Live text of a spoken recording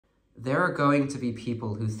there are going to be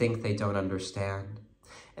people who think they don't understand.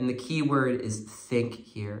 And the key word is think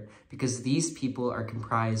here, because these people are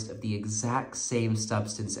comprised of the exact same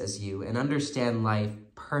substance as you and understand life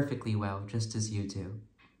perfectly well, just as you do.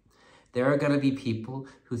 There are going to be people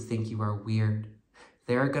who think you are weird.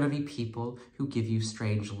 There are going to be people who give you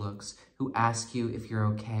strange looks, who ask you if you're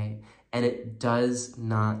okay, and it does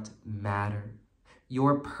not matter.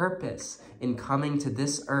 Your purpose in coming to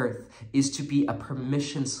this earth is to be a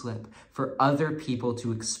permission slip for other people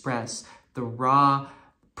to express the raw,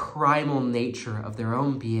 primal nature of their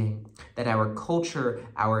own being, that our culture,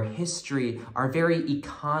 our history, our very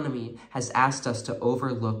economy has asked us to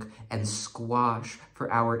overlook and squash for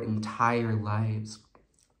our entire lives.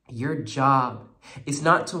 Your job is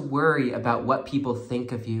not to worry about what people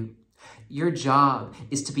think of you. Your job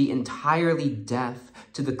is to be entirely deaf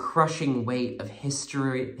to the crushing weight of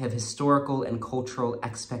history, of historical and cultural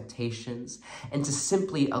expectations, and to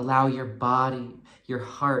simply allow your body, your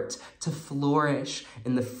heart, to flourish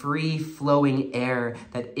in the free-flowing air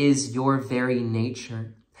that is your very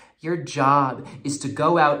nature. Your job is to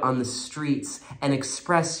go out on the streets and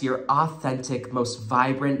express your authentic, most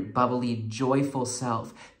vibrant, bubbly, joyful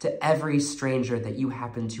self to every stranger that you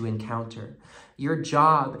happen to encounter. Your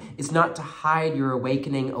job is not to hide your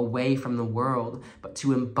awakening away from the world, but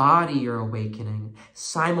to embody your awakening,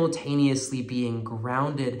 simultaneously being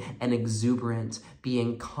grounded and exuberant,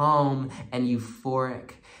 being calm and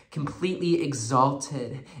euphoric, completely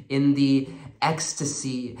exalted in the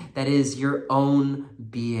ecstasy that is your own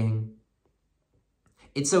being.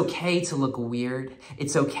 It's okay to look weird.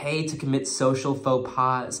 It's okay to commit social faux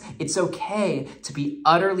pas. It's okay to be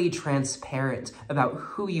utterly transparent about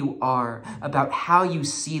who you are, about how you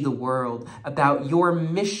see the world, about your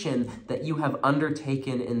mission that you have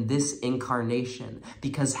undertaken in this incarnation,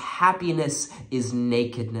 because happiness is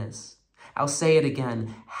nakedness. I'll say it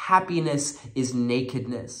again. Happiness is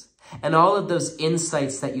nakedness. And all of those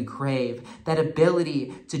insights that you crave, that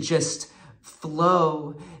ability to just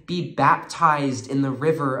flow, be baptized in the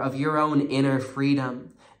river of your own inner freedom,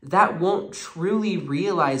 that won't truly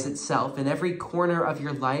realize itself in every corner of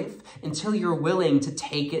your life until you're willing to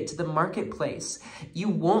take it to the marketplace. You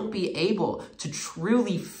won't be able to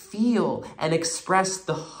truly feel and express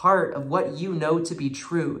the heart of what you know to be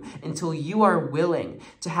true until you are willing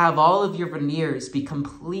to have all of your veneers be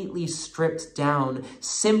completely stripped down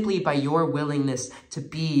simply by your willingness to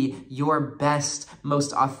be your best,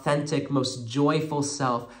 most authentic, most joyful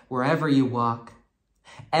self wherever you walk.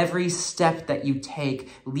 Every step that you take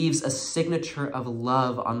leaves a signature of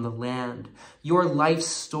love on the land. Your life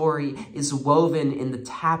story is woven in the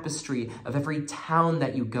tapestry of every town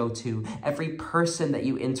that you go to, every person that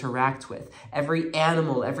you interact with, every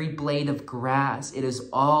animal, every blade of grass. It is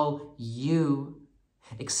all you,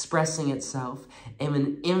 expressing itself in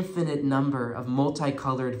an infinite number of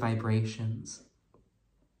multicolored vibrations.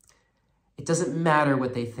 It doesn't matter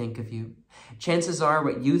what they think of you. Chances are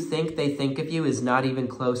what you think they think of you is not even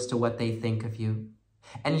close to what they think of you.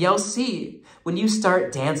 And you'll see when you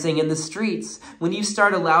start dancing in the streets, when you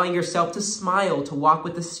start allowing yourself to smile, to walk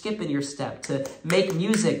with a skip in your step, to make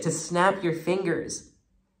music, to snap your fingers,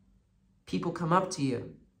 people come up to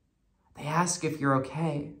you. They ask if you're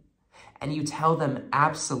okay. And you tell them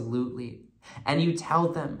absolutely. And you tell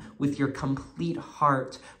them with your complete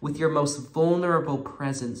heart, with your most vulnerable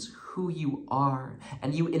presence, who you are,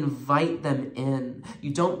 and you invite them in.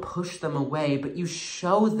 You don't push them away, but you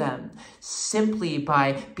show them simply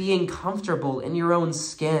by being comfortable in your own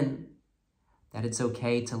skin that it's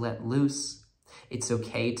okay to let loose. It's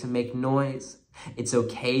okay to make noise. It's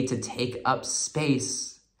okay to take up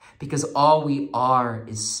space, because all we are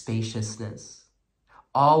is spaciousness.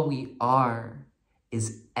 All we are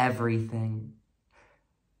is everything.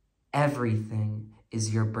 Everything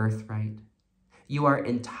is your birthright. You are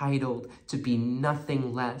entitled to be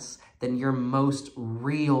nothing less than your most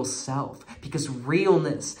real self, because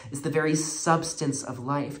realness is the very substance of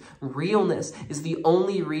life. Realness is the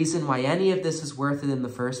only reason why any of this is worth it in the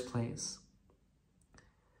first place.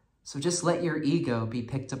 So just let your ego be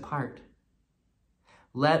picked apart.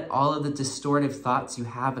 Let all of the distortive thoughts you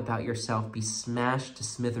have about yourself be smashed to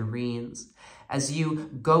smithereens as you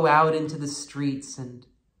go out into the streets and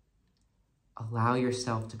allow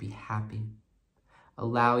yourself to be happy.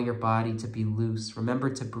 Allow your body to be loose. Remember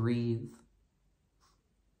to breathe.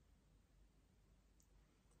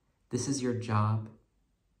 This is your job.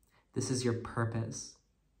 This is your purpose.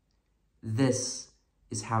 This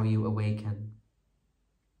is how you awaken.